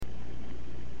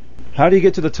How do you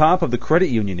get to the top of the credit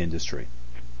union industry?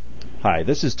 Hi,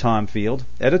 this is Tom Field,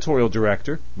 Editorial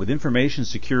Director with Information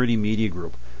Security Media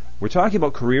Group. We're talking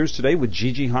about careers today with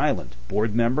Gigi Hyland,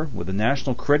 Board Member with the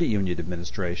National Credit Union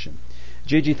Administration.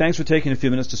 Gigi, thanks for taking a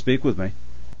few minutes to speak with me.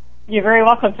 You're very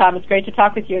welcome, Tom. It's great to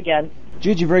talk with you again.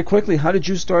 Gigi, very quickly, how did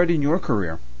you start in your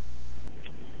career?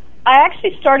 I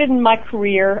actually started in my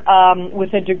career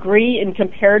with a degree in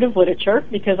comparative literature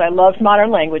because I loved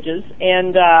modern languages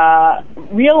and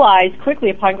realized quickly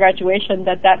upon graduation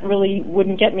that really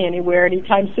wouldn't get me anywhere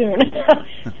anytime soon.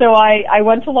 So I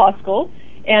went to law school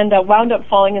and wound up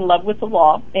falling in love with the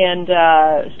law and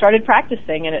started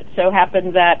practicing. And it so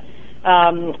happened that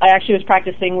I actually was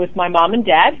practicing with my mom and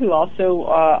dad, who also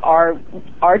are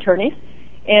attorneys.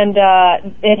 And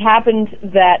it happened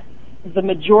that the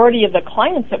majority of the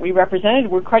clients that we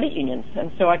represented were credit unions,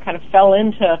 and so I kind of fell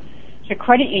into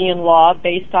credit union law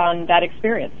based on that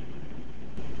experience.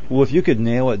 Well, if you could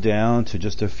nail it down to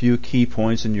just a few key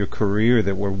points in your career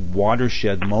that were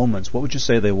watershed moments, what would you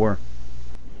say they were?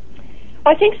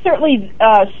 I think certainly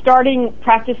starting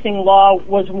practicing law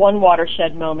was one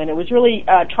watershed moment. It was really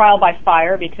trial by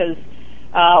fire because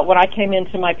when I came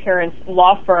into my parents'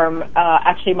 law firm,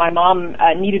 actually my mom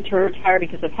needed to retire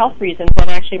because of health reasons, and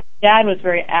actually my dad was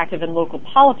very active in local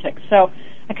politics. So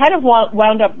I kind of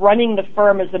wound up running the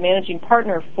firm as the managing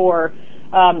partner for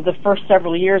the first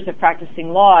several years of practicing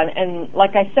law. And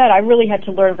like I said, I really had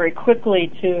to learn very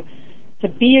quickly to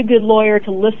be a good lawyer,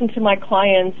 to listen to my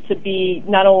clients, to be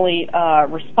not only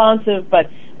responsive but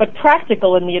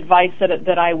practical in the advice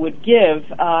that I would give,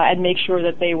 and make sure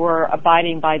that they were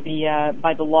abiding by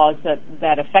the laws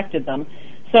that affected them.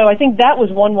 So I think that was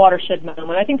one watershed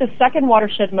moment. I think the second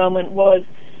watershed moment was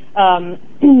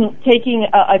taking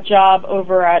a job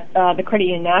over at the Credit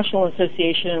Union National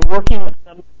Association and working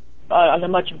on a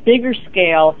much bigger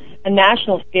scale, a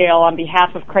national scale, on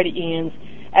behalf of credit unions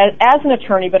as an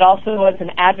attorney, but also as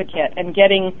an advocate, and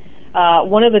getting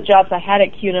one of the jobs I had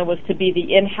at CUNA was to be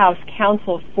the in-house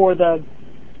counsel for the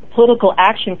Political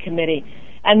Action Committee,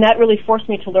 and that really forced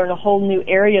me to learn a whole new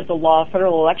area of the law,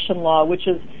 federal election law, which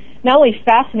is not only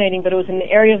fascinating, but it was an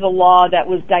area of the law that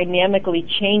was dynamically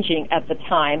changing at the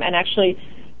time, and actually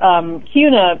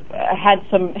CUNA had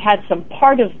some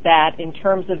part of that in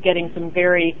terms of getting some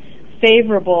very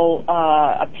favorable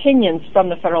opinions from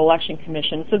the Federal Election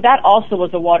Commission. So that also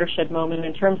was a watershed moment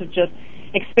in terms of just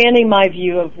expanding my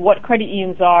view of what credit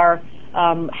unions are,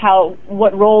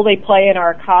 what role they play in our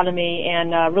economy,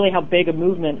 and really how big a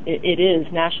movement it is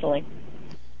nationally.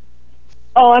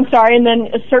 Oh, I'm sorry. And then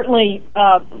certainly,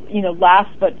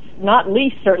 last but not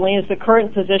least, certainly is the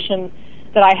current position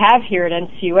that I have here at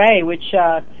NCUA, which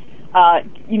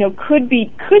could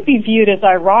be viewed as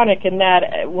ironic in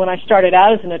that when I started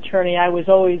out as an attorney, I was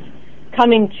always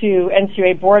coming to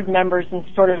NCUA board members and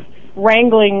sort of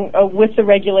wrangling with the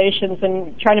regulations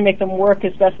and trying to make them work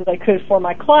as best as I could for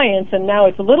my clients. And now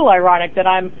it's a little ironic that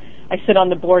I sit on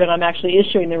the board and I'm actually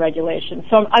issuing the regulations.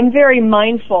 So I'm very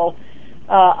mindful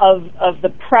of the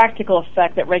practical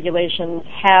effect that regulations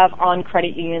have on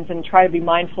credit unions, and try to be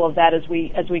mindful of that as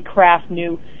we craft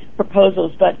new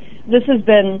proposals. But this has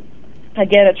been,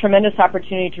 again, a tremendous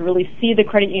opportunity to really see the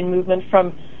credit union movement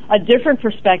from a different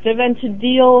perspective, and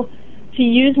to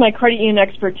use my credit union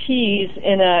expertise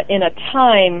in a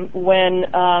time when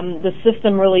the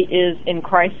system really is in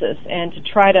crisis, and to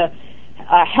try to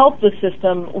help the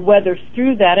system weather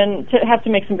through that, and to have to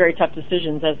make some very tough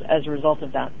decisions as a result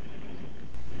of that.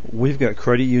 We've got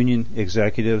credit union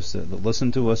executives that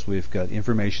listen to us. We've got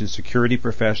information security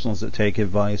professionals that take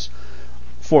advice.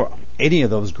 For any of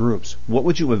those groups, what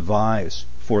would you advise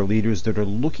for leaders that are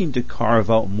looking to carve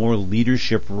out more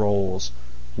leadership roles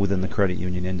within the credit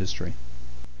union industry?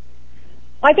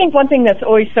 I think one thing that's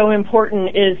always so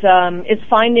important is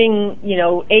finding,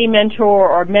 a mentor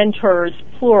or mentors,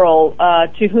 plural,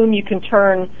 to whom you can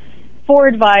turn for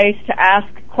advice, to ask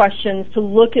questions, to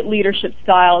look at leadership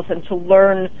styles, and to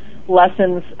learn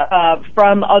lessons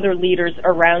from other leaders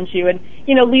around you. And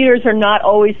leaders are not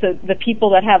always the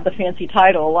people that have the fancy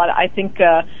title. I think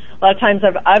a lot of times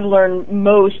I've learned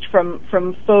most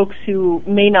from folks who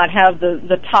may not have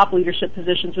the top leadership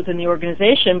positions within the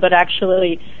organization, but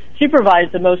actually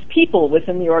supervise the most people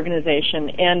within the organization.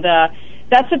 And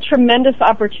that's a tremendous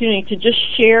opportunity to just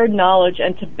share knowledge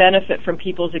and to benefit from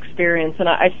people's experience. And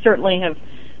I certainly have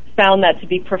found that to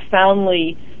be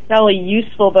profoundly not only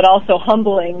useful but also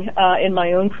humbling in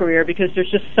my own career, because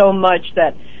there's just so much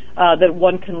that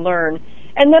one can learn.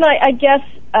 And then I guess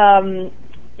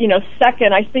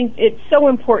second, I think it's so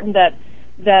important that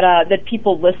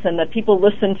people listen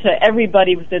to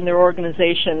everybody within their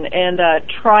organization, and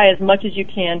try as much as you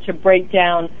can to break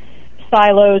down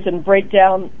silos and break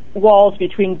down walls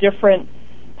between different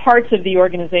parts of the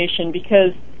organization,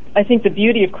 because I think the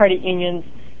beauty of credit unions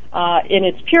in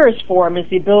its purest form is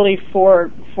the ability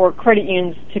for credit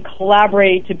unions to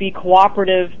collaborate, to be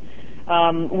cooperative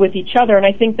with each other, and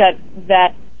I think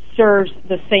that serves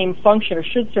the same function, or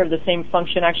should serve the same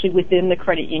function actually within the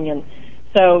credit union.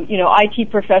 So,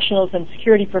 IT professionals and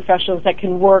security professionals that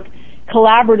can work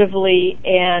collaboratively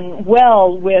and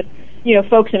well with,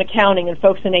 folks in accounting and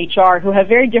folks in HR who have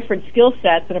very different skill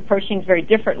sets and approach things very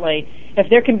differently. If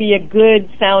there can be a good,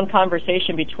 sound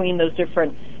conversation between those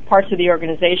different parts of the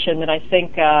organization, then I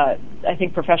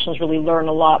think professionals really learn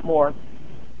a lot more.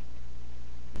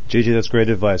 Gigi, that's great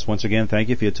advice. Once again, thank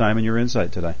you for your time and your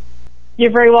insight today.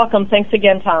 You're very welcome. Thanks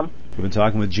again, Tom. We've been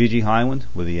talking with Gigi Hyland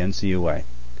with the NCUA.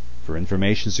 For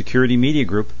Information Security Media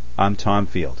Group, I'm Tom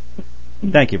Field.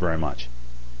 Thank you very much.